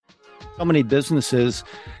So many businesses,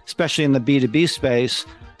 especially in the B2B space,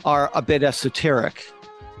 are a bit esoteric.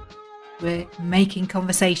 We're making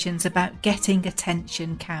conversations about getting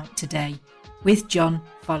attention count today with John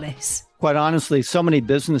Follis. Quite honestly, so many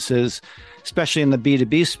businesses, especially in the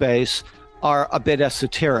B2B space, are a bit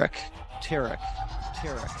esoteric.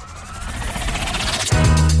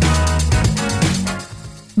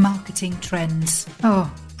 Marketing trends.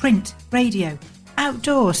 Print, radio,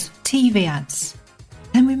 outdoors, TV ads.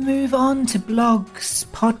 Then we move on to blogs,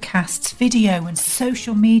 podcasts, video and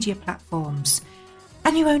social media platforms.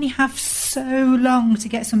 And you only have so long to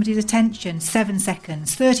get somebody's attention. 7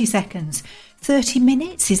 seconds, 30 seconds, 30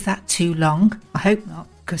 minutes. Is that too long? I hope not,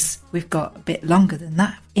 because we've got a bit longer than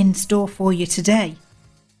that in store for you today.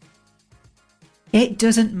 It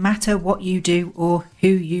doesn't matter what you do or who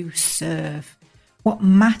you serve. What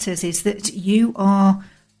matters is that you are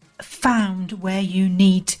found where you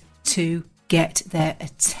need to get their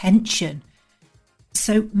attention.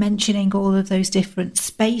 So mentioning all of those different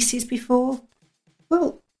spaces before,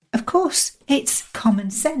 well, of course, it's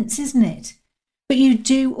common sense, isn't it? But you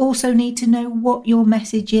do also need to know what your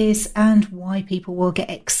message is and why people will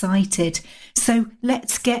get excited. So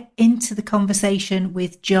let's get into the conversation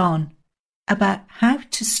with John about how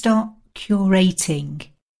to start curating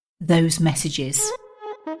those messages.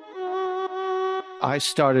 I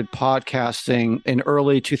started podcasting in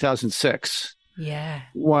early 2006. Yeah.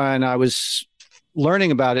 When I was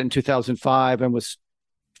learning about it in 2005 and was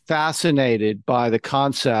fascinated by the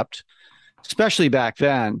concept, especially back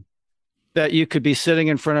then, that you could be sitting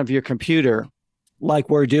in front of your computer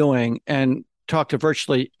like we're doing and talk to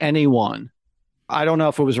virtually anyone. I don't know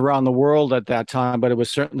if it was around the world at that time, but it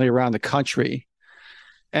was certainly around the country.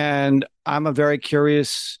 And I'm a very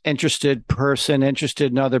curious, interested person,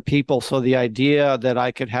 interested in other people. So the idea that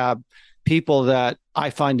I could have people that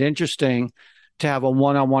I find interesting to have a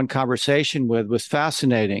one-on-one conversation with was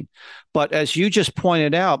fascinating. But as you just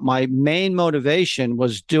pointed out, my main motivation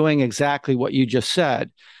was doing exactly what you just said,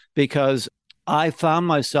 because I found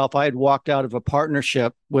myself, I had walked out of a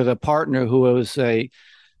partnership with a partner who was a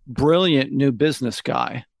brilliant new business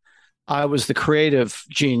guy. I was the creative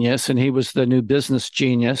genius and he was the new business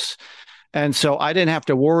genius. And so I didn't have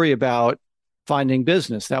to worry about finding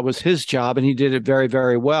business. That was his job and he did it very,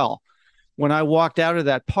 very well. When I walked out of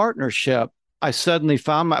that partnership, I suddenly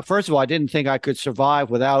found first of all, I didn't think I could survive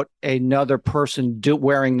without another person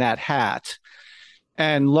wearing that hat,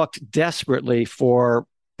 and looked desperately for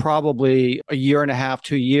probably a year and a half,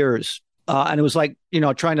 2 years. And it was like,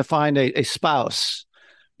 trying to find a spouse.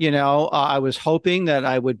 I was hoping that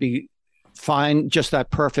I would find just that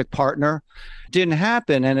perfect partner. Didn't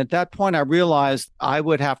happen. And at that point, I realized I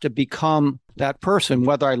would have to become that person,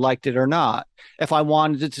 whether I liked it or not. If I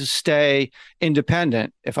wanted to stay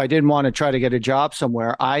independent, if I didn't want to try to get a job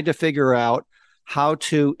somewhere, I had to figure out how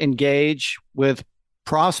to engage with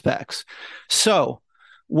prospects. So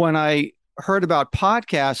when I heard about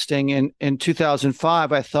podcasting in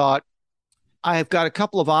 2005, I thought, I've got a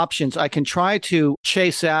couple of options. I can try to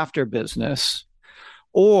chase after business,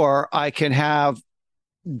 or I can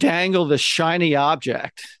dangle the shiny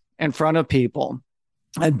object in front of people.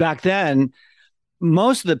 And back then,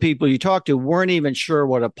 most of the people you talked to weren't even sure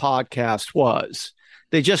what a podcast was.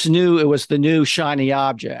 They just knew it was the new shiny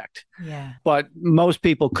object. Yeah. But most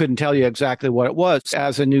people couldn't tell you exactly what it was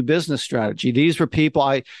as a new business strategy. These were people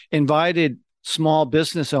I invited, small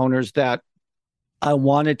business owners that I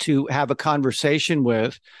wanted to have a conversation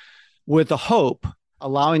with the hope,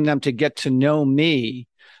 allowing them to get to know me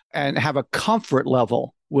and have a comfort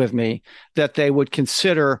level with me that they would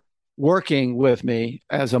consider working with me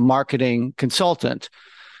as a marketing consultant.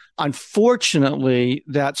 Unfortunately,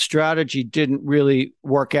 that strategy didn't really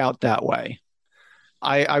work out that way.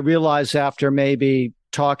 I realized after maybe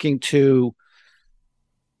talking to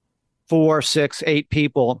 4, 6, 8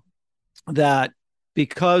 people that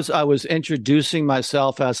because I was introducing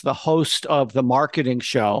myself as the host of the marketing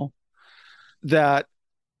show, that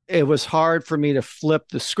it was hard for me to flip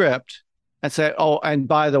the script and say, oh, and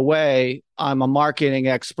by the way, I'm a marketing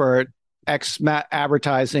expert,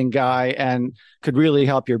 advertising guy, and could really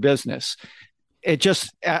help your business. It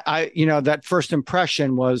just, that first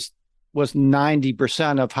impression was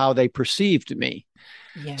 90% of how they perceived me.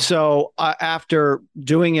 Yeah. So after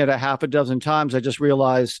doing it a half a dozen times, I just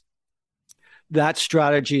realized that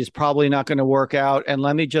strategy is probably not going to work out. And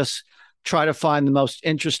let me just try to find the most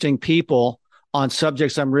interesting people on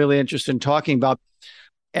subjects I'm really interested in talking about.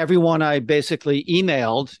 Everyone I basically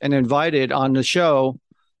emailed and invited on the show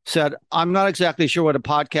said, I'm not exactly sure what a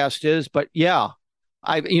podcast is, but yeah,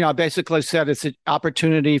 I basically said it's an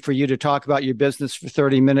opportunity for you to talk about your business for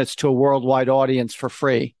 30 minutes to a worldwide audience for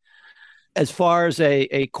free. As far as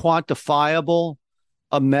a quantifiable,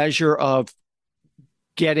 a measure of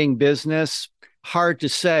getting business, hard to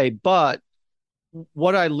say. But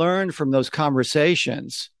what I learned from those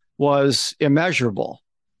conversations was immeasurable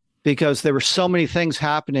because there were so many things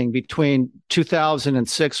happening between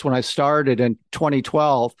 2006 when I started and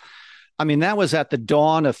 2012. I mean, that was at the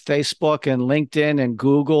dawn of Facebook and LinkedIn and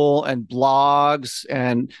Google and blogs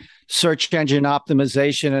and search engine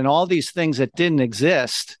optimization and all these things that didn't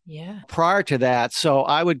exist prior to that. So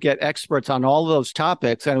I would get experts on all of those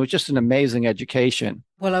topics, and it was just an amazing education.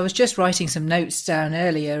 Well, I was just writing some notes down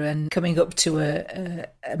earlier and coming up to a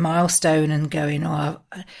milestone and going, oh,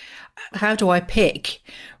 how do I pick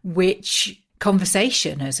which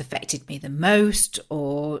conversation has affected me the most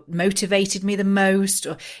or motivated me the most?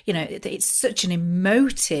 Or, you know, it's such an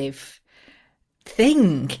emotive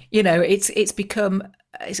thing. You know, it's become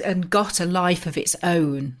and got a life of its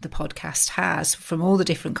own, the podcast has, from all the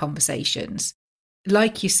different conversations.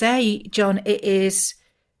 Like you say, John, it is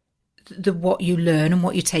the what you learn and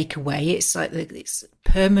what you take away. It's like it's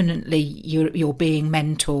permanently you're being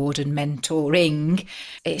mentored and mentoring.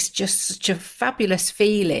 It's just such a fabulous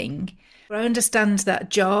feeling. I understand that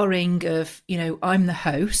jarring of, you know, I'm the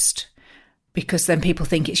host, because then people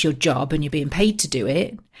think it's your job and you're being paid to do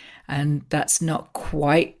it, and that's not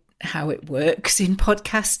quite how it works in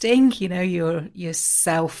podcasting. You know, you're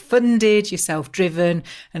self-funded, you're self-driven,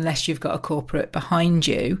 unless you've got a corporate behind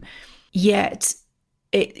you. Yet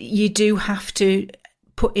you do have to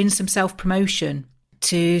put in some self-promotion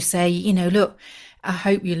to say, you know, look, I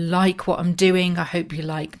hope you like what I'm doing. I hope you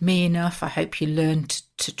like me enough. I hope you learn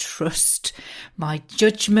to trust my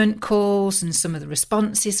judgment calls and some of the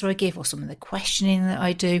responses that I give or some of the questioning that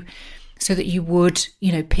I do, so that you would,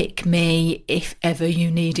 you know, pick me if ever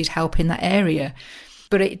you needed help in that area.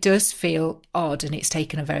 But it does feel odd, and it's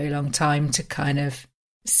taken a very long time to kind of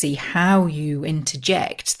see how you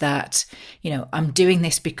interject that, you know, I'm doing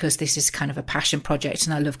this because this is kind of a passion project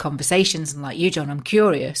and I love conversations, and like you, John, I'm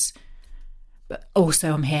curious, but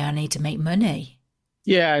also I'm here, I need to make money.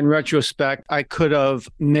 Yeah, in retrospect, I could have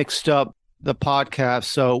mixed up the podcast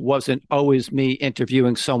so it wasn't always me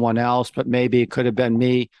interviewing someone else, but maybe it could have been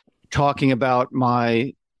me talking about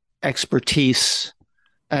my expertise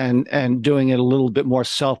and doing it a little bit more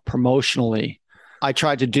self-promotionally. I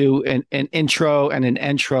tried to do an intro and an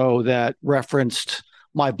intro that referenced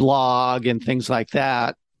my blog and things like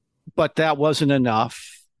that, but that wasn't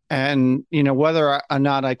enough. And, you know, whether or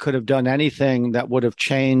not I could have done anything that would have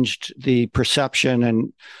changed the perception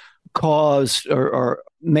and caused or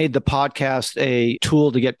made the podcast a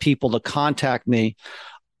tool to get people to contact me,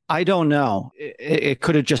 I don't know. It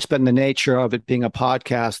could have just been the nature of it being a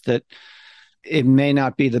podcast that it may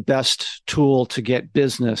not be the best tool to get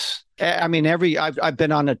business. I mean, I've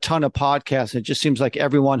been on a ton of podcasts. It just seems like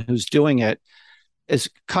everyone who's doing it is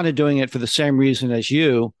kind of doing it for the same reason as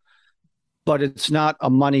you, but it's not a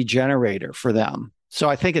money generator for them. So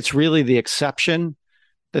I think it's really the exception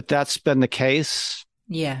that's been the case.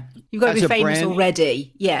 Yeah. You've got to be famous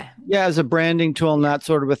already. Yeah. Yeah, as a branding tool and that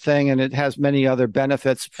sort of a thing. And it has many other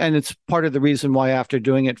benefits. And it's part of the reason why after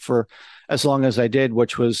doing it for as long as I did,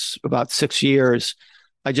 which was about 6 years,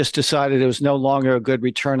 I just decided it was no longer a good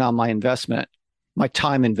return on my investment, my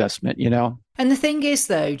time investment, you know? And the thing is,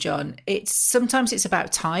 though, John, sometimes it's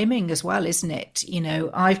about timing as well, isn't it? You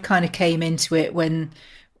know, I've kind of came into it when,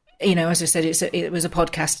 you know, as I said, it was a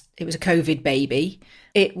podcast. It was a COVID baby.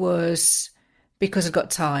 It was because I've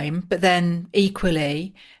got time. But then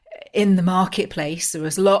equally in the marketplace, there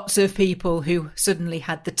was lots of people who suddenly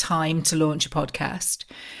had the time to launch a podcast.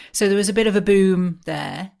 So there was a bit of a boom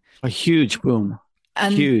there. A huge boom.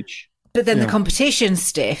 Huge. But then the competition's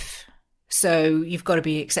stiff. So you've got to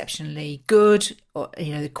be exceptionally good, or,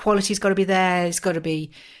 you know, the quality's got to be there. It's got to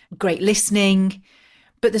be great listening.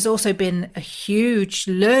 But there's also been a huge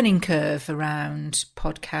learning curve around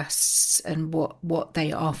podcasts and what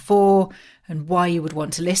they are for and why you would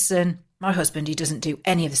want to listen. My husband, he doesn't do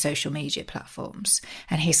any of the social media platforms.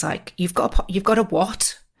 And he's like, you've got a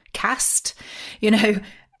what? Cast? You know,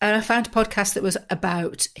 and I found a podcast that was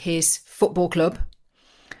about his football club.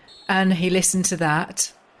 And he listened to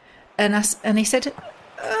that. And he said,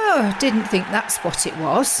 oh, I didn't think that's what it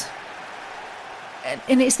was.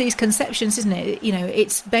 And it's these conceptions, isn't it? You know,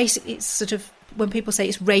 it's sort of when people say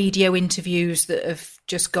it's radio interviews that have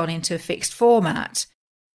just gone into a fixed format.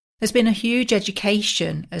 There's been a huge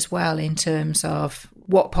education as well in terms of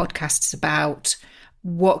what podcasts are about,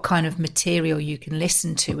 what kind of material you can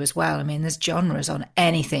listen to as well. I mean, there's genres on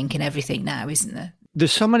anything and everything now, isn't there?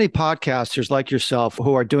 There's so many podcasters like yourself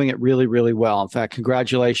who are doing it really, really well. In fact,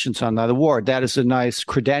 congratulations on that award. That is a nice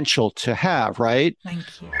credential to have, right? Thank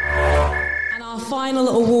you. And our final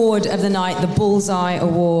award of the night, the Bullseye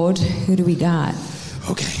Award. Who do we got?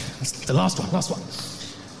 Okay, that's the last one.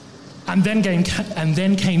 And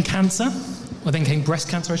then came cancer, or then came breast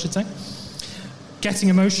cancer, I should say. Getting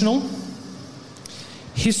Emotional,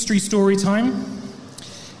 History Story Time,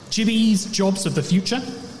 Jibby's Jobs of the Future,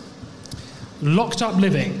 Locked Up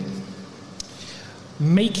Living,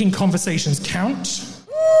 Making Conversations Count.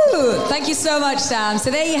 Ooh, thank you so much, Sam.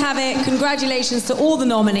 So there you have it. Congratulations to all the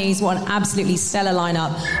nominees. What an absolutely stellar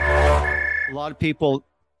lineup. A lot of people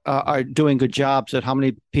are doing good jobs at how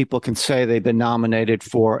many people can say they've been nominated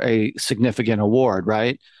for a significant award,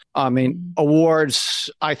 right? I mean, awards,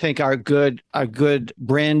 I think, are a good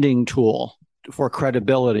branding tool for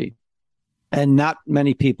credibility, and not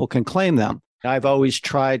many people can claim them. I've always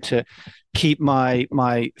tried to keep my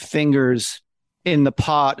fingers in the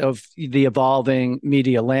pot of the evolving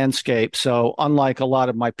media landscape. So unlike a lot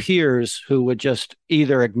of my peers who would just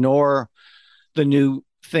either ignore the new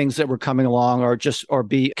things that were coming along or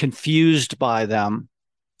be confused by them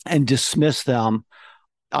and dismiss them,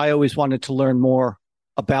 I always wanted to learn more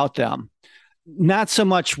about them. Not so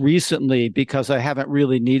much recently because I haven't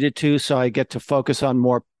really needed to, so I get to focus on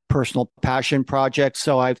more personal passion projects.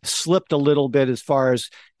 So I've slipped a little bit as far as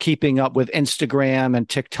keeping up with Instagram and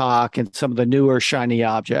TikTok and some of the newer shiny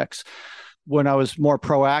objects. When I was more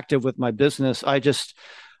proactive with my business,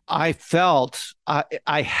 I felt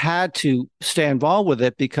I had to stay involved with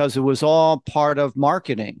it because it was all part of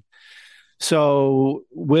marketing. So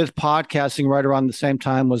with podcasting right around the same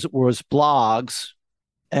time was blogs.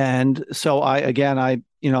 And so I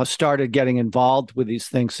started getting involved with these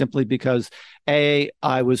things simply because A,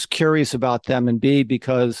 I was curious about them, and B,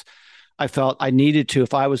 because I felt I needed to,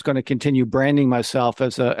 if I was going to continue branding myself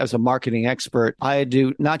as a marketing expert, I had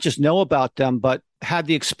to not just know about them, but had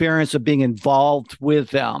the experience of being involved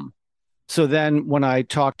with them. So then when I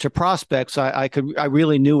talked to prospects, I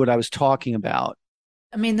really knew what I was talking about.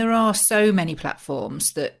 I mean, there are so many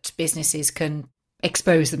platforms that businesses can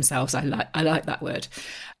expose themselves. I like that word.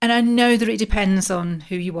 And I know that it depends on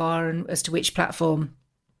who you are and as to which platform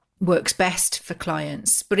works best for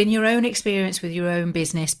clients. But in your own experience with your own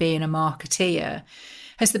business, being a marketeer,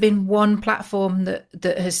 has there been one platform that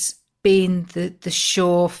has been the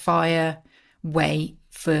surefire way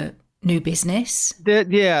for new business?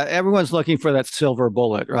 Yeah, everyone's looking for that silver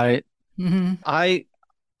bullet, right? Mm-hmm.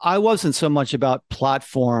 I wasn't so much about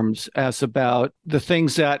platforms as about the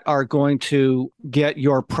things that are going to get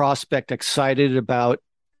your prospect excited about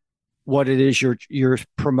what it is you're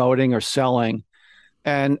promoting or selling.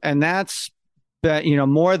 And that's been,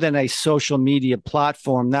 more than a social media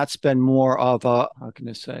platform, that's been more of a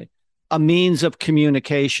means of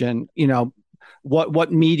communication.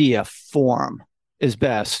 What media form is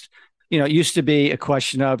best? It used to be a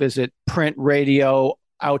question of, is it print, radio,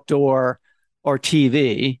 outdoor, or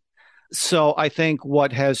TV? So I think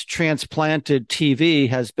what has transplanted TV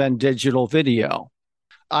has been digital video.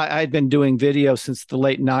 I'd been doing video since the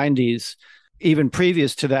late 90s. Even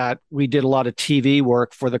previous to that, we did a lot of TV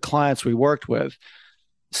work for the clients we worked with.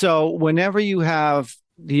 So whenever you have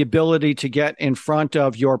the ability to get in front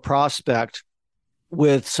of your prospect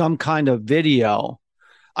with some kind of video,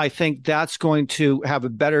 I think that's going to have a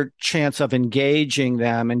better chance of engaging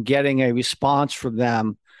them and getting a response from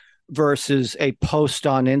them versus a post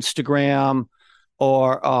on Instagram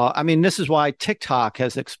or, this is why TikTok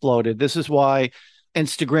has exploded. This is why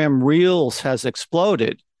Instagram Reels has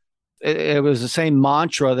exploded. It was the same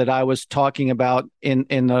mantra that I was talking about in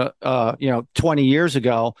the 20 years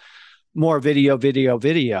ago, more video.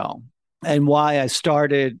 And why I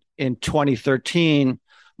started in 2013,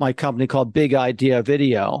 my company called Big Idea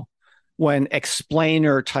Video, when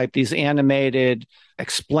these animated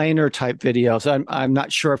explainer type videos. I'm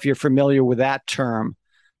not sure if you're familiar with that term.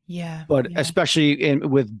 Yeah. But especially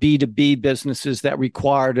with B2B businesses that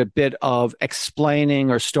required a bit of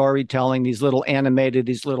explaining or storytelling, these little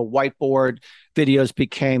whiteboard videos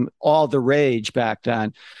became all the rage back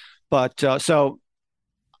then. But so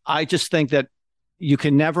I just think that you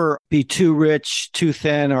can never be too rich, too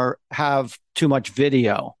thin, or have too much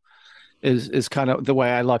video is kind of the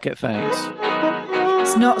way I look at things.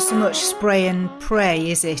 It's not so much spray and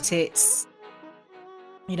pray, is it? It's,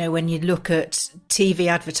 when you look at TV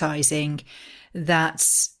advertising,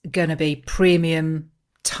 that's going to be premium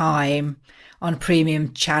time on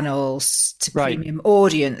premium channels to premium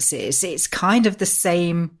audiences. It's kind of the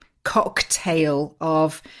same cocktail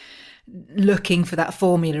of looking for that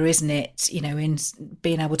formula, isn't it? In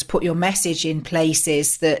being able to put your message in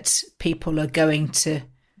places that people are going to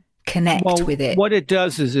connect with it. What it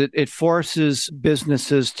does is it forces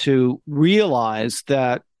businesses to realize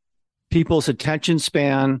that people's attention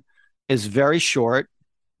span is very short.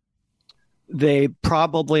 They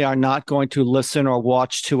probably are not going to listen or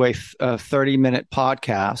watch to a 30-minute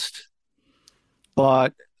podcast,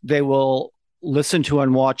 but they will listen to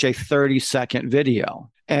and watch a 30-second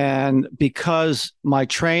video. And because my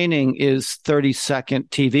training is 30-second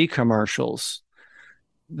TV commercials,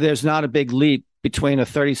 there's not a big leap between a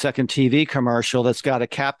 30-second TV commercial that's got to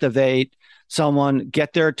captivate someone,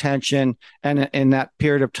 get their attention, and in that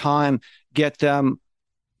period of time, get them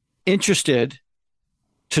interested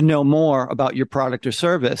to know more about your product or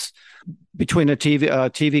service. Between a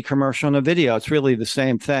TV commercial and a video, it's really the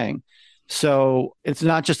same thing. So it's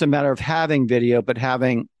not just a matter of having video, but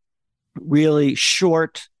having really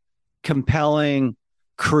short, compelling,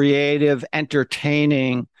 creative,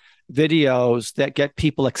 entertaining videos that get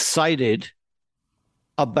people excited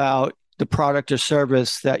about the product or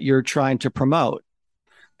service that you're trying to promote.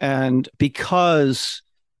 And because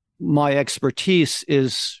my expertise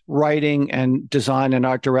is writing and design and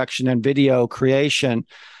art direction and video creation,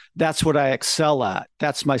 that's what I excel at.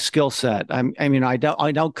 That's my skill set. I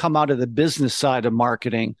don't come out of the business side of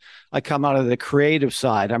marketing. I come out of the creative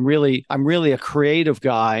side. I'm really a creative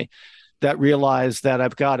guy that realized that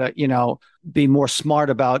I've got to, be more smart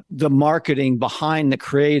about the marketing behind the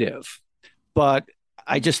creative. But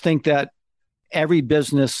I just think that every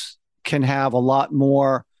business can have a lot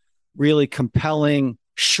more really compelling,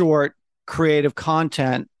 short, creative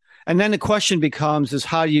content. And then the question becomes is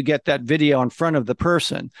how do you get that video in front of the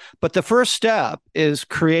person? But the first step is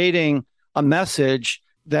creating a message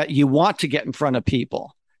that you want to get in front of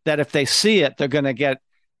people, that if they see it, they're going to get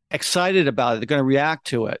excited about it. They're going to react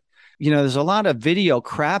to it. There's a lot of video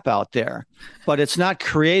crap out there, but it's not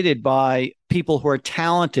created by people who are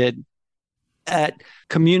talented at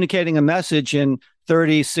communicating a message in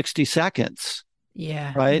 30, 60 seconds.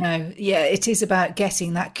 Yeah. Right. No, yeah, it is about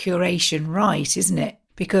getting that curation right, isn't it?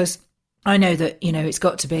 Because I know that, it's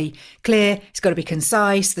got to be clear, it's got to be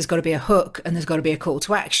concise, there's got to be a hook, and there's got to be a call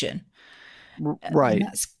to action. Right. And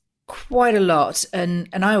that's quite a lot. And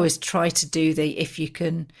I always try to do if you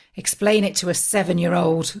can explain it to a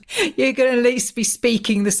 7-year-old, you're going to at least be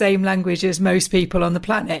speaking the same language as most people on the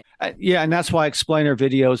planet. Yeah. And that's why explainer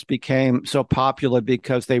videos became so popular,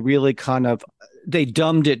 because they really they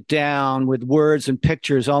dumbed it down with words and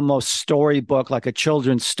pictures, almost storybook, like a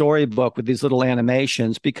children's storybook with these little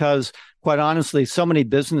animations, because quite honestly, so many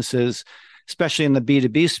businesses, especially in the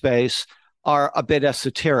B2B space, are a bit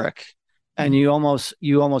esoteric. And you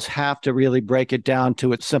almost have to really break it down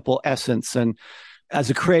to its simple essence. And as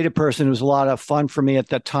a creative person, it was a lot of fun for me at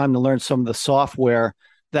that time to learn some of the software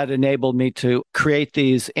that enabled me to create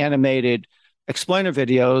these animated explainer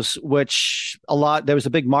videos, which there was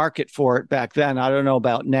a big market for it back then. I don't know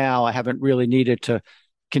about now. I haven't really needed to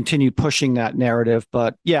continue pushing that narrative,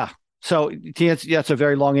 but yeah. So that's a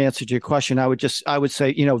very long answer to your question. I would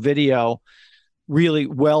say, video, really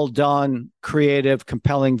well done, creative,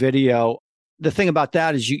 compelling video. The thing about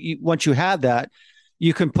that is you once you have that,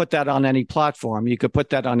 you can put that on any platform. You could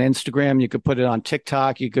put that on Instagram. You could put it on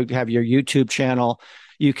TikTok. You could have your YouTube channel.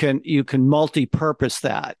 You can multi-purpose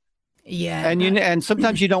that. Yeah. And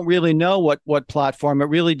sometimes you don't really know what platform. It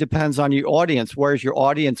really depends on your audience. Where's your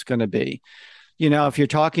audience going to be? If you're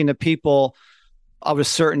talking to people of a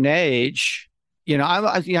certain age,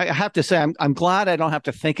 I have to say, I'm glad I don't have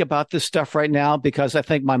to think about this stuff right now, because I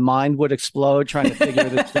think my mind would explode trying to figure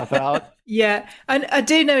this stuff out. Yeah. And I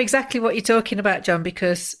do know exactly what you're talking about, John,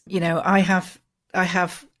 because, I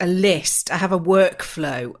have a list, I have a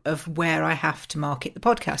workflow of where I have to market the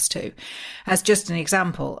podcast to, as just an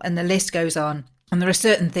example. And the list goes on. And there are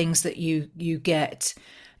certain things that you get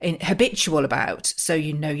habitual about. So,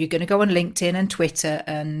 you're going to go on LinkedIn and Twitter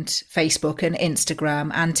and Facebook and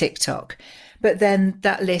Instagram and TikTok. But then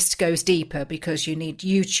that list goes deeper because you need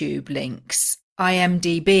YouTube links,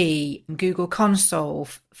 IMDb, Google Console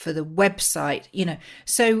for the website,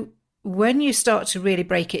 So when you start to really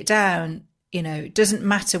break it down, it doesn't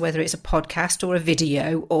matter whether it's a podcast or a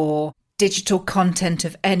video or digital content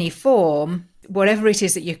of any form, whatever it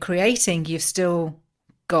is that you're creating, you've still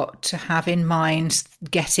got to have in mind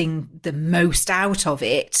getting the most out of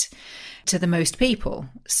it to the most people.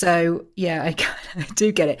 So yeah, I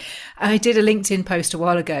do get it. I did a LinkedIn post a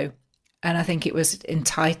while ago, and I think it was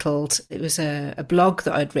entitled, it was a blog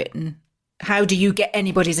that I'd written, "How do you get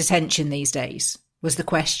anybody's attention these days?" was the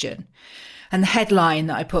question. And the headline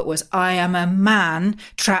that I put was, "I am a man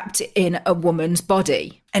trapped in a woman's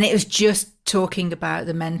body." And it was just talking about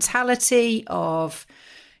the mentality of,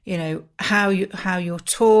 how you're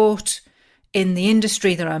taught in the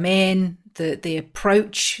industry that I'm in, the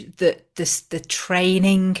approach that the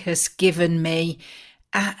training has given me.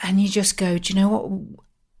 And you just go, do you know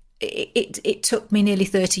what? it took me nearly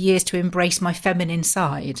 30 years to embrace my feminine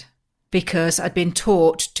side because I'd been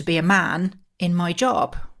taught to be a man in my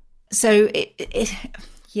job. So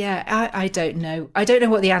I don't know. I don't know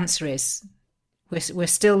what the answer is. We're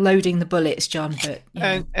still loading the bullets, John. But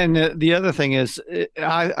and the other thing is,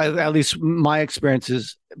 I at least my experience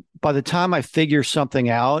is, by the time I figure something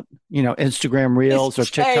out, Instagram Reels or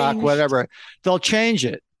TikTok, whatever, they'll change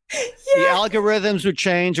it. Yeah. The algorithms would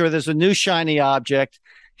change, or there's a new shiny object,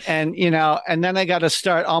 and and then I got to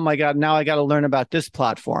start. Oh my God! Now I got to learn about this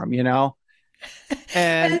platform.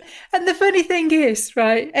 And the funny thing is,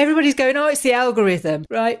 right? Everybody's going, "Oh, it's the algorithm,"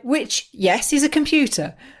 right? Which, yes, is a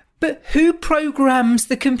computer. But who programs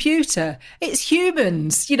the computer? It's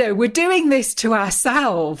humans. We're doing this to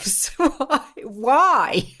ourselves.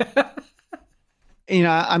 Why?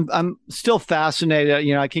 I'm still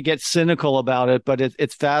fascinated. I could get cynical about it, but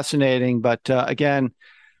it's fascinating. But again,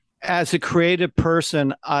 as a creative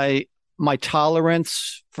person, my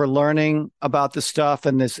tolerance for learning about the stuff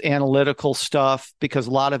and this analytical stuff, because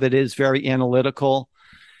a lot of it is very analytical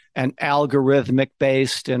and algorithmic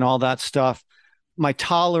based and all that stuff, my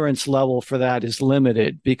tolerance level for that is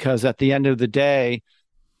limited, because at the end of the day,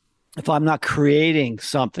 if I'm not creating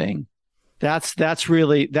something, that's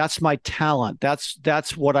my talent.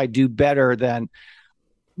 That's what I do better than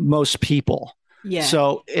most people. Yeah.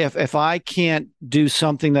 So if I can't do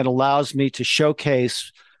something that allows me to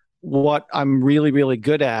showcase what I'm really, really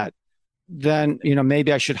good at, then,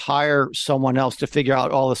 maybe I should hire someone else to figure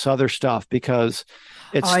out all this other stuff, because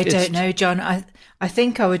I don't know, John. I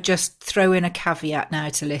think I would just throw in a caveat now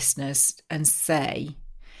to listeners and say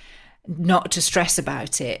not to stress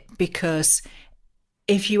about it, because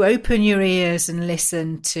if you open your ears and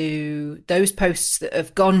listen to those posts that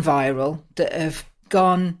have gone viral, that have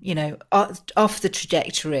gone, off the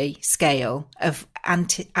trajectory scale of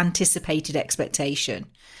anticipated expectation,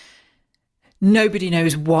 nobody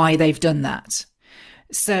knows why they've done that.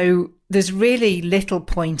 So there's really little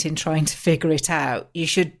point in trying to figure it out. You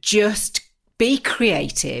should just be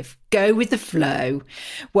creative, go with the flow.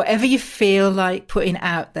 Whatever you feel like putting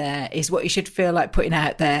out there is what you should feel like putting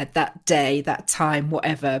out there that day, that time,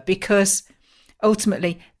 whatever, because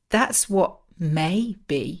ultimately that's what may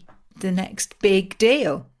be the next big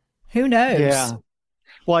deal. Who knows? Yeah.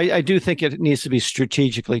 Well, I do think it needs to be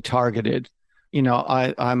strategically targeted.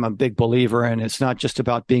 I'm a big believer in it's not just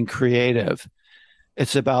about being creative.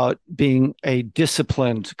 It's about being a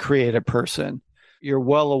disciplined creative person. You're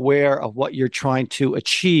well aware of what you're trying to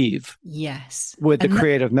achieve. Yes. With the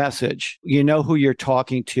creative message. You know who you're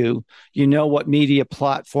talking to. You know what media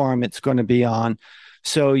platform it's going to be on.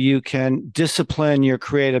 So you can discipline your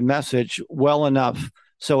creative message well enough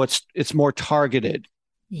so it's more targeted.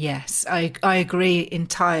 Yes, I agree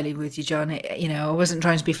entirely with you, John. I wasn't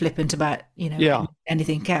trying to be flippant about,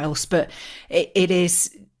 anything else, but it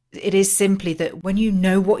is simply that when you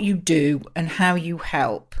know what you do and how you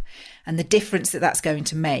help and the difference that that's going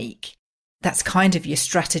to make, that's kind of your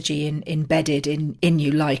strategy embedded in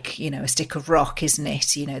you, like, a stick of rock, isn't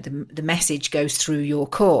it? The message goes through your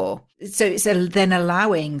core. So it's then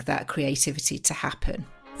allowing that creativity to happen.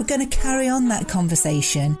 We're going to carry on that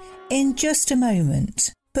conversation in just a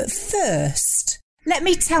moment. But first, let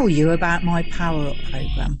me tell you about my Power Up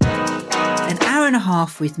programme. An hour and a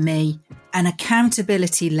half with me and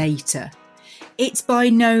accountability later. It's by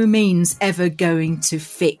no means ever going to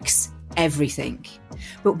fix everything.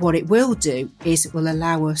 But what it will do is it will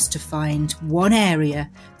allow us to find one area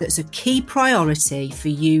that's a key priority for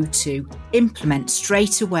you to implement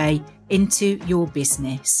straight away into your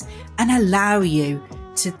business and allow you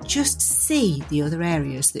to just see the other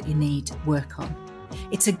areas that you need work on.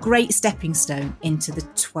 It's a great stepping stone into the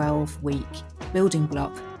 12-week building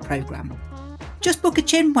block programme. Just book a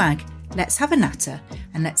chinwag, let's have a natter,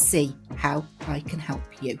 and let's see how I can help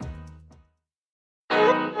you.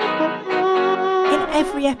 In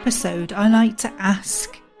every episode, I like to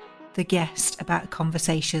ask the guest about a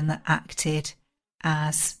conversation that acted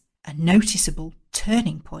as a noticeable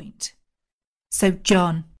turning point. So,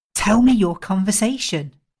 John, tell me your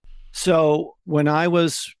conversation. So when I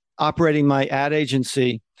was operating my ad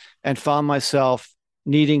agency and found myself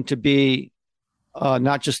needing to be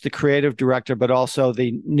not just the creative director, but also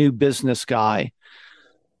the new business guy,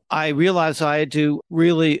 I realized I had to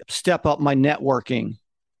really step up my networking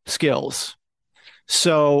skills.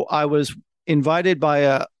 So I was invited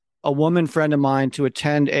by a woman friend of mine to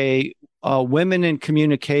attend a Women in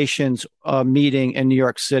Communications meeting in New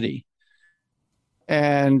York City.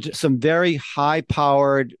 And some very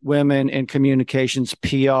high-powered women in communications,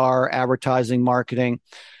 PR, advertising, marketing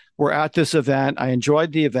were at this event. I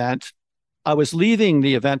enjoyed the event. I was leaving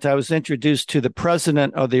the event, I was introduced to the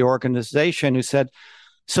president of the organization, who said,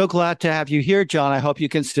 "So glad to have you here, John. I hope you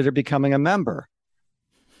consider becoming a member."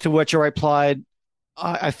 To which I replied,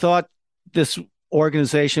 I thought this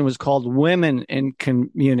organization was called Women in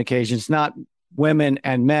Communications, not Women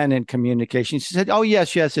and Men in Communications. She said, "Oh,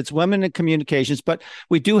 yes, it's Women in Communications, but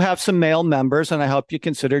we do have some male members, and I hope you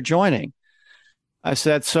consider joining." I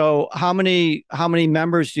said, "So how many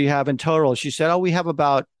members do you have in total?" She said, "Oh, we have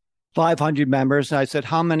about 500 members." And I said,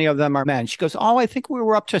 "How many of them are men?" She goes, "Oh, I think we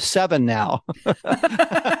were up to 7 now."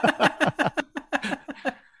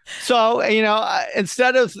 So,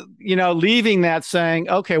 instead of, leaving that saying,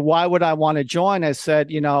 "Okay, why would I want to join?" I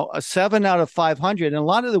said, a 7 out of 500. And a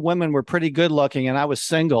lot of the women were pretty good looking, and I was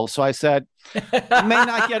single. So I said, I may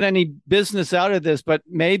not get any business out of this, but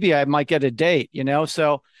maybe I might get a date,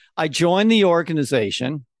 So I joined the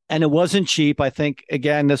organization, and it wasn't cheap. I think,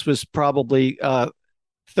 again, this was probably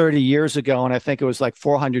 30 years ago, and I think it was like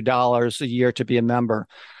 $400 a year to be a member.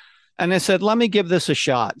 And I said, let me give this a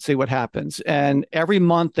shot, see what happens. And every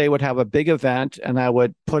month they would have a big event, and I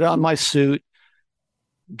would put on my suit,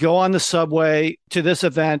 go on the subway to this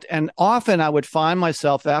event. And often I would find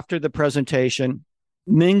myself after the presentation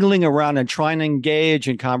mingling around and trying to engage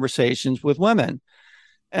in conversations with women.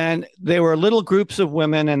 And they were little groups of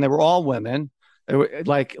women, and they were all women. They were,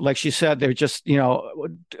 like she said, they were just,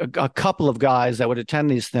 a couple of guys that would attend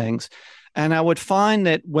these things. And I would find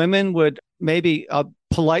that women would maybe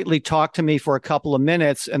politely talk to me for a couple of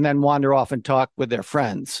minutes and then wander off and talk with their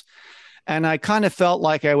friends. And I kind of felt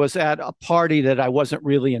like I was at a party that I wasn't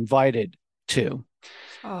really invited to.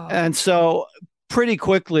 Oh. And so pretty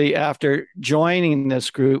quickly after joining this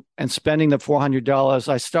group and spending the $400,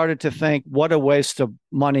 I started to think what a waste of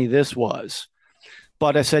money this was.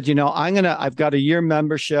 But I said, I've got a year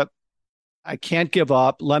membership. I can't give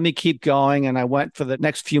up. Let me keep going. And I went for the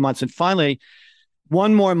next few months. And finally,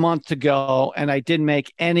 one more month to go, and I didn't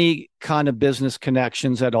make any kind of business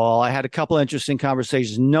connections at all. I had a couple of interesting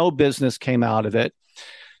conversations. No business came out of it.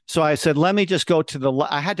 So I said, let me just go to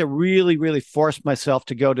I had to really, really force myself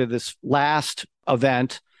to go to this last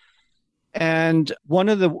event. And one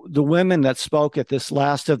of the women that spoke at this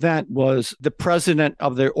last event was the president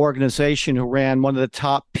of the organization who ran one of the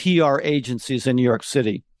top PR agencies in New York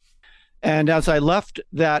City. And as I left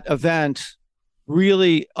that event,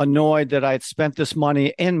 really annoyed that I had spent this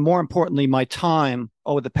money and, more importantly, my time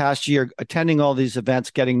over the past year attending all these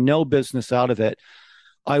events, getting no business out of it,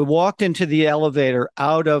 I walked into the elevator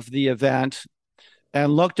out of the event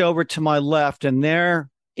and looked over to my left, and there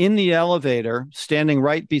in the elevator, standing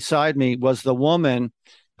right beside me, was the woman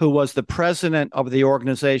who was the president of the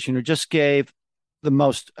organization, who just gave the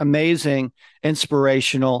most amazing,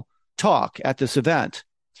 inspirational talk at this event.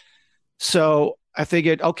 So I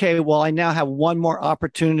figured, okay, well, I now have one more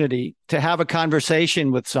opportunity to have a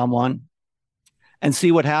conversation with someone and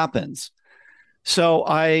see what happens. So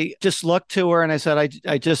I just looked to her and I said,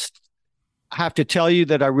 I just have to tell you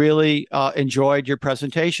that I really enjoyed your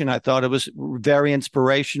presentation. I thought it was very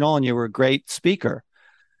inspirational and you were a great speaker.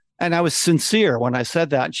 And I was sincere when I said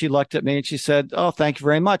that. And she looked at me and she said, "Oh, thank you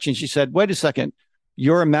very much." And she said, "Wait a second,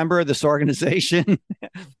 you're a member of this organization?"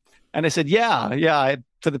 And I said, yeah,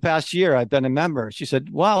 for the past year, I've been a member. She said,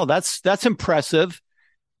 "Wow, that's impressive."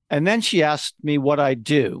 And then she asked me what I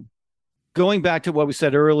do. Going back to what we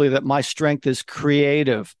said earlier, that my strength is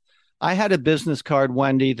creative. I had a business card,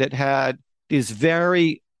 Wendy, that had these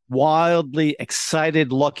very wildly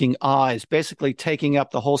excited looking eyes, basically taking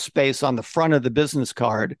up the whole space on the front of the business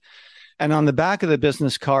card. And on the back of the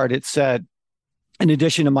business card, it said, in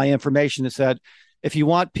addition to my information, it said, if you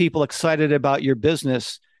want people excited about your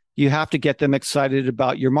business, you have to get them excited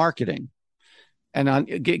about your marketing. And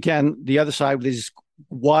again, the other side with these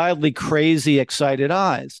wildly crazy, excited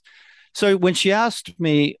eyes. So when she asked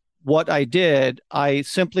me what I did, I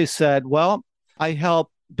simply said, well, I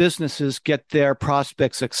help businesses get their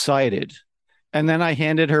prospects excited. And then I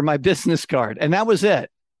handed her my business card. And that was it.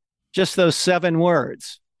 Just those 7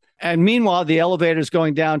 words. And meanwhile, the elevator is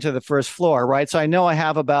going down to the first floor, right? So I know I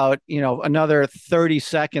have about, another 30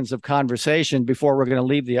 seconds of conversation before we're going to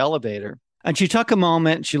leave the elevator. And she took a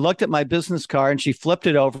moment, she looked at my business card and she flipped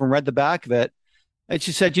it over and read the back of it. And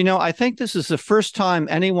she said, I think this is the first time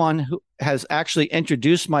anyone who has actually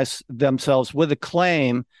introduced themselves with a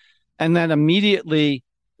claim and then immediately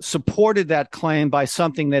supported that claim by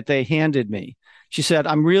something that they handed me. She said,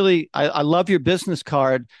 I love your business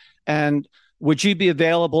card. And would you be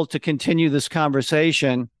available to continue this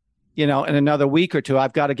conversation, in another week or two?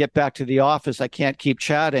 I've got to get back to the office. I can't keep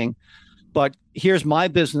chatting, but here's my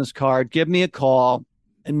business card. Give me a call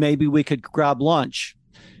and maybe we could grab lunch.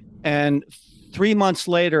 And 3 months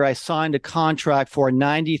later, I signed a contract for a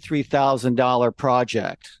 $93,000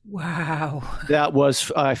 project. Wow. That was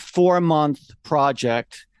a 4-month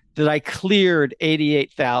project that I cleared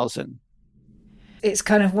 88,000. It's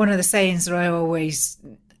kind of one of the sayings that I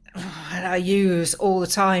use all the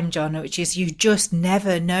time, John, which is you just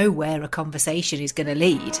never know where a conversation is going to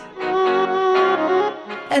lead.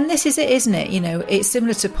 And this is it, isn't it? You know, it's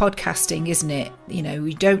similar to podcasting, isn't it? You know,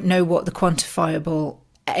 we don't know what the quantifiable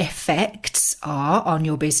effects are on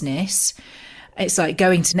your business. It's like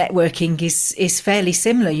going to networking is fairly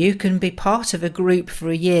similar. You can be part of a group for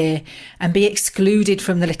a year and be excluded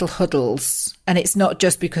from the little huddles. And it's not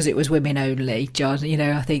just because it was women only, John. You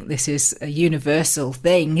know, I think this is a universal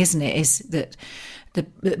thing, isn't it? Is that the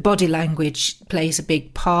body language plays a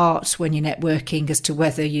big part when you're networking as to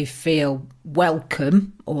whether you feel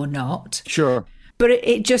welcome or not. Sure. But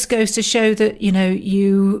it just goes to show that, you know,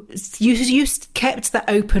 you kept that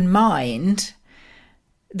open mind,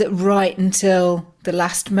 that right until the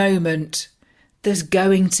last moment, there's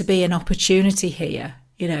going to be an opportunity here.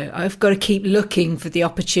 You know, I've got to keep looking for the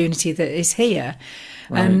opportunity that is here.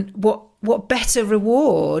 Right. And what better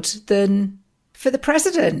reward than for the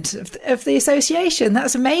president of the association?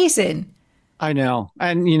 That's amazing. I know.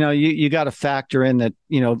 And, you know, you got to factor in that,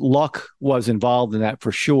 you know, luck was involved in that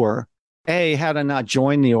for sure. Had I not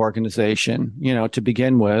joined the organization, you know, to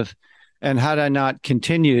begin with, and had I not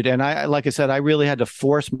continued, and like I said, I really had to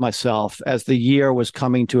force myself as the year was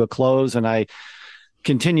coming to a close and I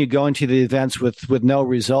continued going to the events with no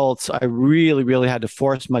results. I really, really had to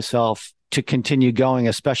force myself to continue going,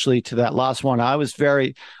 especially to that last one. I was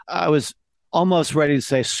almost ready to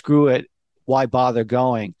say, screw it. Why bother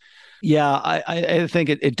going? Yeah, I think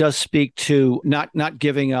it does speak to not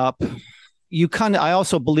giving up. I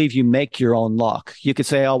also believe you make your own luck. You could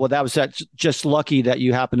say, oh, well, that was just lucky that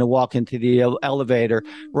you happened to walk into the elevator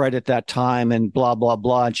right at that time and blah, blah,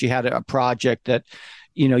 blah. And she had a project that,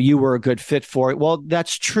 you know, you were a good fit for it. Well,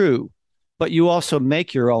 that's true, but you also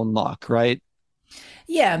make your own luck, right?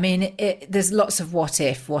 Yeah, I mean, there's lots of what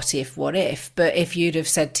if. But if you'd have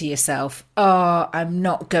said to yourself, oh, I'm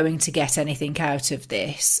not going to get anything out of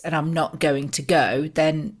this and I'm not going to go,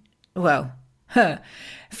 then, well,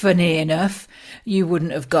 funny enough, you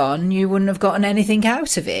wouldn't have gone. You wouldn't have gotten anything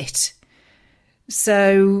out of it.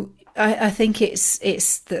 So I think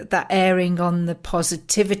it's that erring on the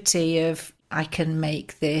positivity of I can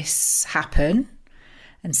make this happen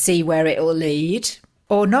and see where it will lead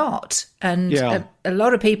or not. And a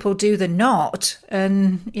lot of people do the not,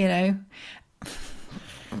 and you know.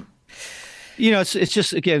 You know, it's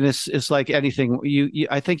just, again, it's like anything.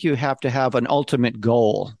 I think you have to have an ultimate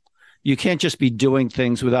goal. You can't just be doing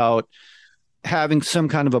things without having some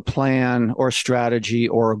kind of a plan or strategy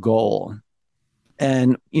or a goal.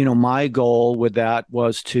 And, you know, my goal with that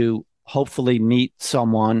was to hopefully meet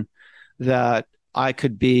someone that I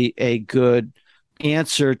could be a good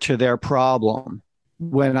answer to their problem.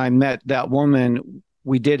 When I met that woman,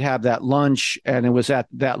 we did have that lunch, and it was at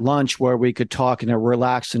that lunch where we could talk in a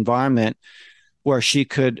relaxed environment where she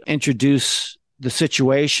could introduce the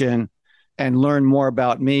situation and learn more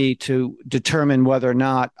about me to determine whether or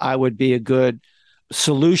not I would be a good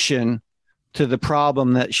solution to the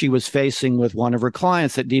problem that she was facing with one of her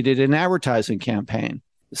clients that needed an advertising campaign.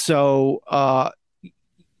 So,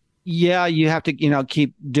 you have to, you know,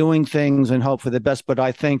 keep doing things and hope for the best. But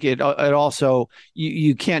I think it also,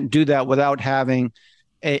 you can't do that without having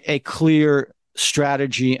a clear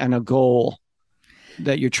strategy and a goal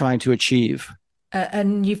that you're trying to achieve.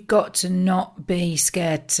 And you've got to not be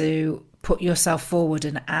scared to put yourself forward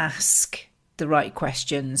and ask the right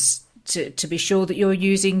questions to be sure that you're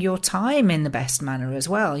using your time in the best manner as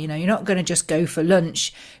well. You know, you're not going to just go for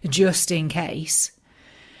lunch just in case.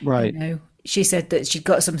 Right. You know, she said that she'd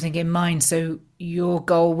got something in mind. So your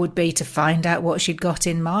goal would be to find out what she'd got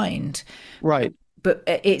in mind. Right. But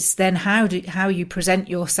it's then how you present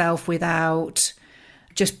yourself without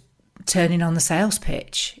just turning on the sales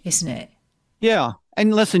pitch, isn't it? Yeah.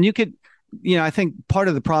 And listen, you could, you know, I think part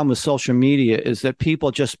of the problem with social media is that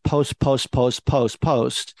people just post.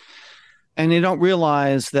 And they don't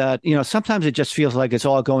realize that, you know, sometimes it just feels like it's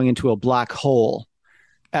all going into a black hole.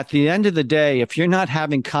 At the end of the day, if you're not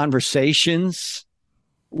having conversations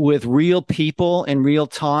with real people in real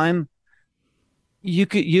time, you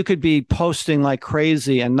could be posting like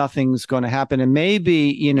crazy and nothing's going to happen. And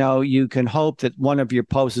maybe, you know, you can hope that one of your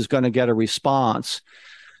posts is going to get a response.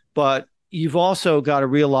 But you've also got to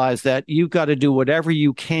realize that you've got to do whatever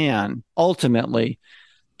you can ultimately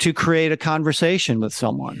to create a conversation with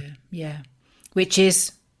someone. Yeah. Which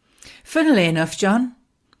is, funnily enough, John,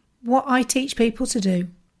 what I teach people to do.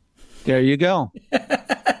 There you go.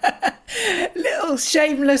 little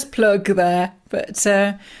shameless plug there. But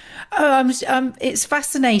it's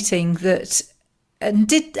fascinating that.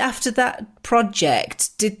 And after that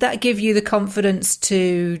project, did that give you the confidence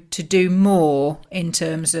to do more in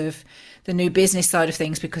terms of the new business side of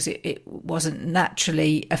things, because it wasn't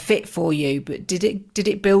naturally a fit for you, but did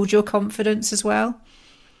it build your confidence as well?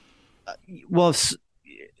 Well,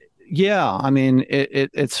 yeah, I mean,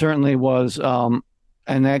 it certainly was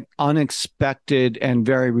an unexpected and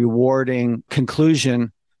very rewarding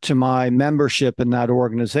conclusion to my membership in that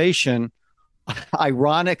organization.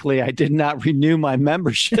 Ironically, I did not renew my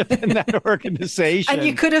membership in that organization. And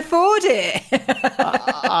you could afford it.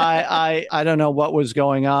 I don't know what was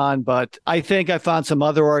going on, but I think I found some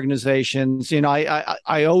other organizations. You know,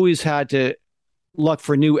 I always had to look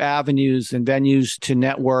for new avenues and venues to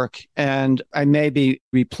network, and I maybe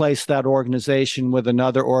replaced that organization with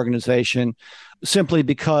another organization simply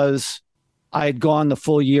because I had gone the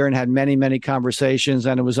full year and had many, many conversations,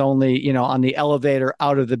 and it was only, you know, on the elevator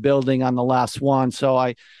out of the building on the last one.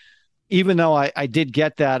 So even though I did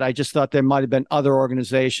get that, I just thought there might have been other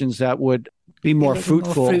organizations that would be more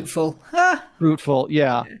fruitful. Fruitful,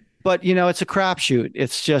 yeah. But, you know, it's a crapshoot.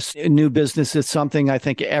 It's just a new business. It's something I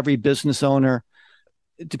think every business owner,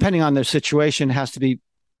 depending on their situation, has to be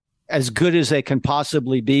as good as they can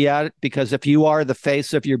possibly be at it. Because if you are the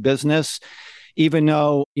face of your business, even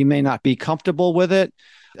though you may not be comfortable with it,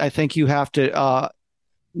 I think you have to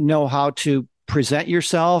know how to present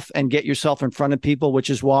yourself and get yourself in front of people, which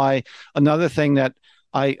is why another thing that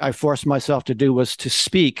I forced myself to do was to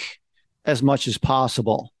speak as much as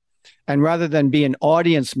possible. And rather than be an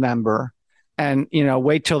audience member and, you know,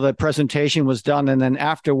 wait till the presentation was done and then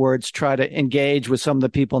afterwards try to engage with some of the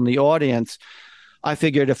people in the audience, I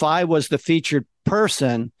figured if I was the featured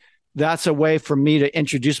person, that's a way for me to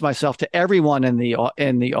introduce myself to everyone in the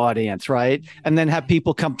audience, right? And then have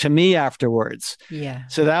people come to me afterwards. Yeah.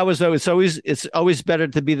 So it's always better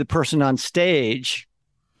to be the person on stage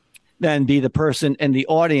than be the person in the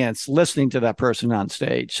audience listening to that person on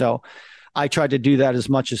stage. So I tried to do that as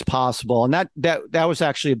much as possible, and that was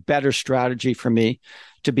actually a better strategy for me,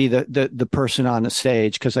 to be the person on the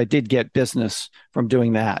stage, because I did get business from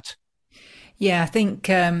doing that. Yeah, I think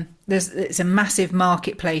it's a massive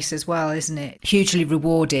marketplace as well, isn't it? Hugely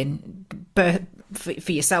rewarding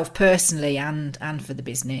for yourself personally and for the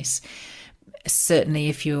business. Certainly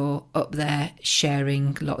if you're up there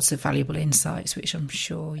sharing lots of valuable insights, which I'm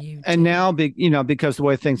sure you do. And now, because the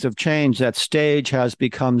way things have changed, that stage has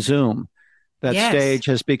become Zoom. That stage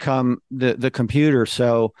has become the computer.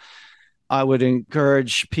 So I would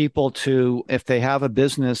encourage people to, if they have a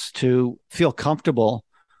business, to feel comfortable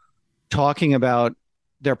talking about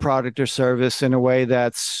their product or service in a way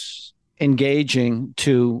that's engaging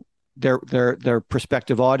to their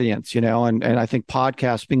prospective audience, you know, and I think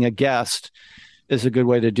podcast, being a guest, is a good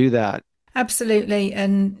way to do that. Absolutely.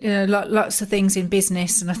 And, you know, lots of things in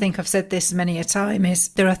business, and I think I've said this many a time, is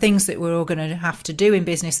there are things that we're all going to have to do in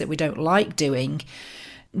business that we don't like doing.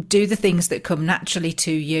 Do the things that come naturally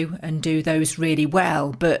to you and do those really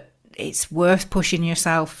well, but it's worth pushing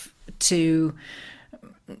yourself to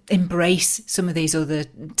embrace some of these other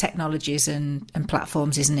technologies and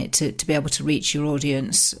platforms, isn't it, to be able to reach your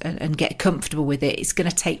audience and get comfortable with it. It's going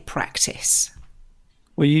to take practice.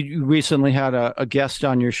 Well, you recently had a guest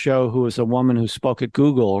on your show who was a woman who spoke at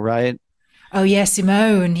Google, right? Oh, yeah,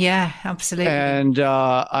 Simone. Yeah, absolutely. And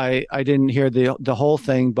I didn't hear the whole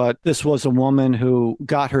thing, but this was a woman who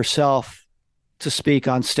got herself to speak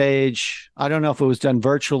on stage. I don't know if it was done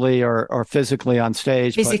virtually or physically on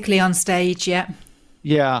stage. Physically on stage, yeah.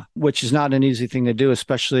 Yeah, which is not an easy thing to do,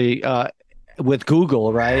 especially with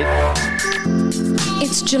Google, right?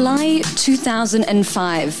 It's July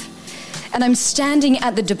 2005, and I'm standing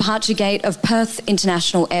at the departure gate of Perth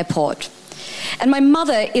International Airport. And my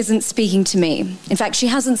mother isn't speaking to me. In fact, she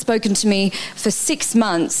hasn't spoken to me for 6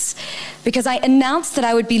 months because I announced that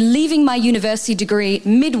I would be leaving my university degree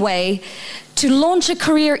midway to launch a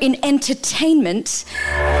career in entertainment.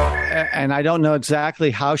 And I don't know exactly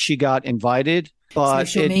how she got invited. But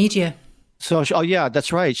social media. Oh yeah,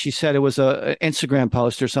 that's right. She said it was an Instagram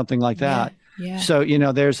post or something like that. Yeah. So, you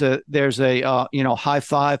know, there's a high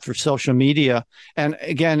five for social media. And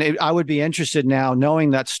again, I would be interested now,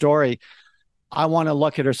 knowing that story. I want to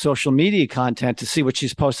look at her social media content to see what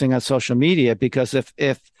she's posting on social media, because if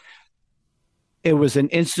it was an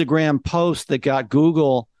Instagram post that got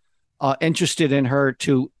Google interested in her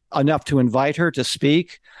enough to invite her to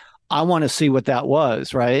speak, I want to see what that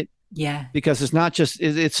was, right? Yeah. Because it's not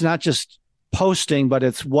just posting, but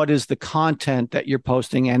it's what is the content that you're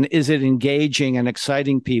posting, and is it engaging and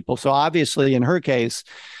exciting people? So obviously in her case,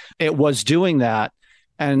 it was doing that.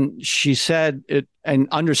 And she said it, and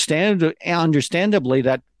understandably,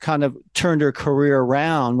 that kind of turned her career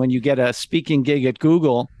around. When you get a speaking gig at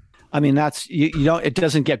Google, I mean, that's, you don't, it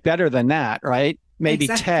doesn't get better than that, right? Maybe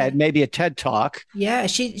Exactly. maybe a TED Talk. Yeah,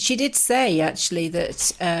 she did say actually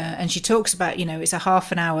that, and she talks about, it's a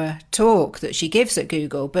half an hour talk that she gives at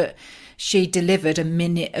Google, but she delivered a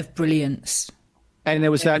minute of brilliance. And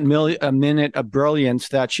there was a minute of brilliance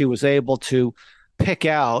that she was able to pick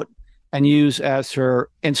out and use as her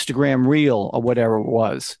Instagram reel or whatever it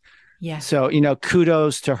was. Yeah. So,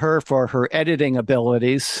 kudos to her for her editing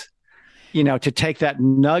abilities, to take that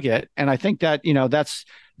nugget. And I think that,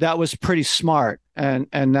 that was pretty smart. And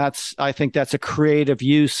I think that's a creative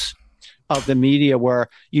use of the media, where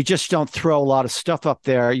you just don't throw a lot of stuff up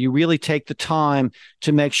there. You really take the time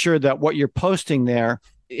to make sure that what you're posting there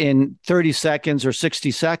in 30 seconds or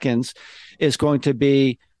 60 seconds is going to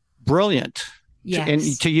be brilliant. Yes.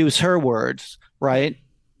 And to use her words, right?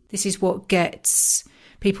 This is what gets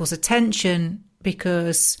people's attention,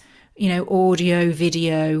 because, audio,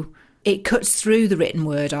 video, it cuts through the written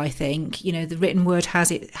word, I think. The written word has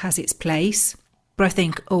its place, but I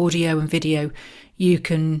think audio and video, you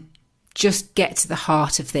can just get to the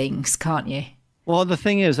heart of things, can't you? Well, the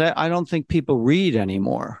thing is, I don't think people read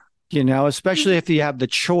anymore, especially if you have the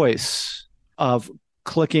choice of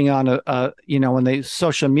clicking on when they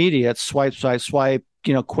social media, it's swipe,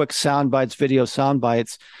 quick sound bites, video sound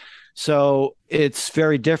bites. So it's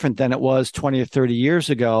very different than it was 20 or 30 years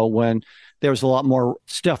ago, when there was a lot more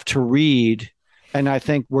stuff to read. And I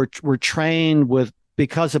think we're trained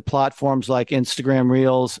because of platforms like Instagram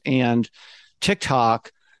Reels and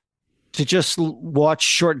TikTok, to just watch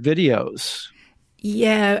short videos.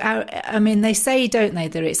 Yeah. I mean, they say, don't they,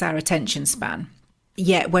 that it's our attention span.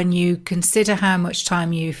 Yet when you consider how much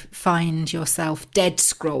time you find yourself dead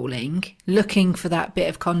scrolling, looking for that bit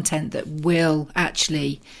of content that will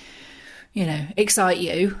actually, excite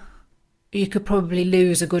you, you could probably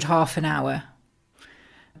lose a good half an hour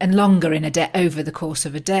and longer in a day, over the course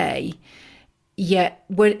of a day. Yet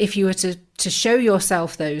if you were to show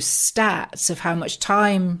yourself those stats of how much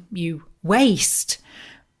time you waste,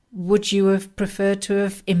 would you have preferred to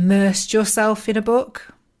have immersed yourself in a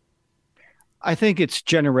book? I think it's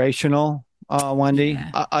generational, Wendy.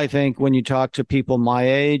 Yeah. I think when you talk to people my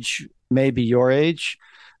age, maybe your age,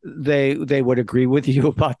 they would agree with you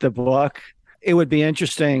about the book. It would be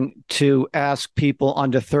interesting to ask people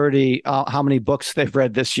under 30 how many books they've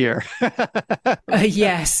read this year.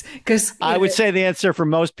 Yes, because I would say the answer for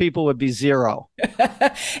most people would be 0.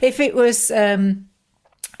 If it was,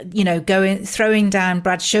 throwing down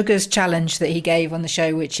Brad Sugar's challenge that he gave on the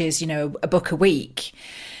show, which is, a book a week.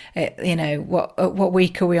 What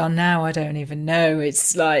week are we on now? I don't even know.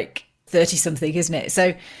 It's like 30 something, isn't it?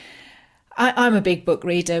 So I'm a big book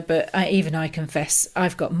reader, but I confess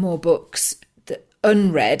I've got more books that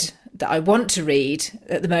unread that I want to read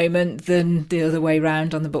at the moment than the other way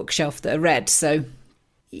round on the bookshelf that are read. So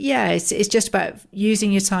yeah, it's just about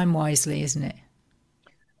using your time wisely, isn't it?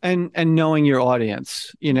 And knowing your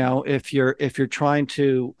audience. If you're trying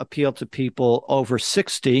to appeal to people over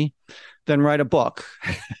 60, then write a book.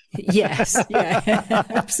 Yes, yeah,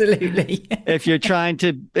 absolutely. If you're trying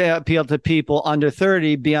to appeal to people under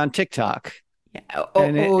 30, be on TikTok. Yeah,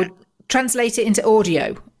 or translate it into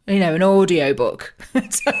audio, an audio book.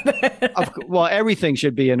 Well, everything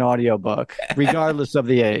should be an audio book, regardless of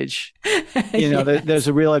the age. Yes. There's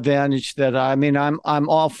a real advantage that, I'm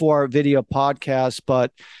all for video podcasts,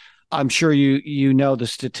 but I'm sure you know the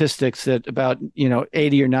statistics that about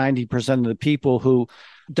 80 or 90% of the people who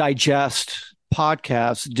digest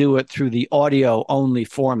podcasts do it through the audio only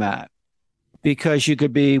format, because you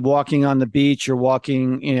could be walking on the beach or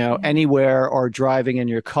walking anywhere, or driving in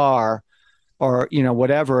your car, or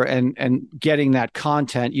whatever, and getting that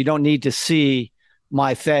content. You don't need to see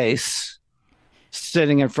my face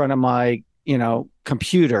sitting in front of my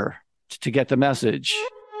computer to get the message.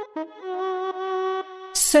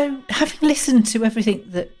 So, having listened to everything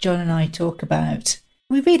that John and I talk about,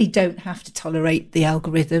 we really don't have to tolerate the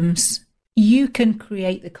algorithms. You can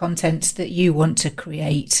create the content that you want to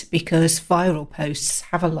create, because viral posts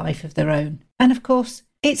have a life of their own. And of course,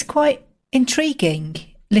 it's quite intriguing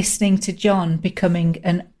listening to John becoming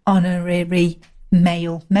an honorary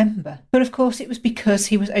male member. But of course, it was because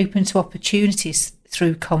he was open to opportunities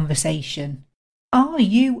through conversation. Are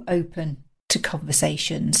you open to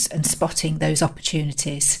conversations and spotting those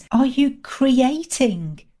opportunities? Are you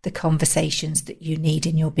creating the conversations that you need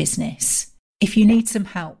in your business? If you need some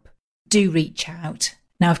help, do reach out.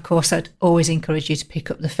 Now, of course, I'd always encourage you to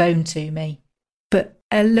pick up the phone to me, but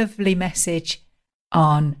a lovely message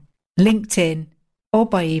on LinkedIn or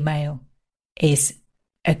by email is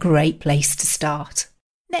A great place to start.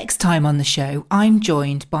 Next time on the show, I'm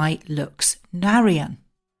joined by Lux Narayan,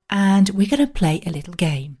 and we're going to play a little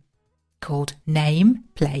game called Name,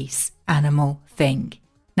 Place, Animal, Thing.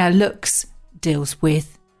 Now, Lux deals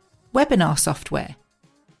with webinar software,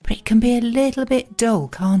 but it can be a little bit dull,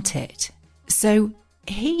 can't it? So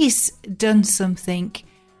he's done something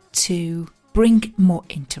to bring more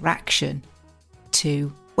interaction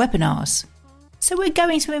to webinars. So we're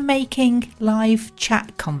going to be making live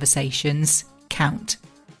chat conversations count.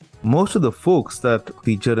 Most of the folks that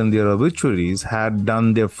feature in their obituaries had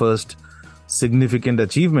done their first significant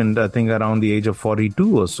achievement, I think, around the age of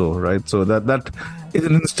 42 or so, right? So that is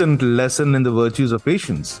an instant lesson in the virtues of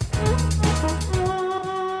patience.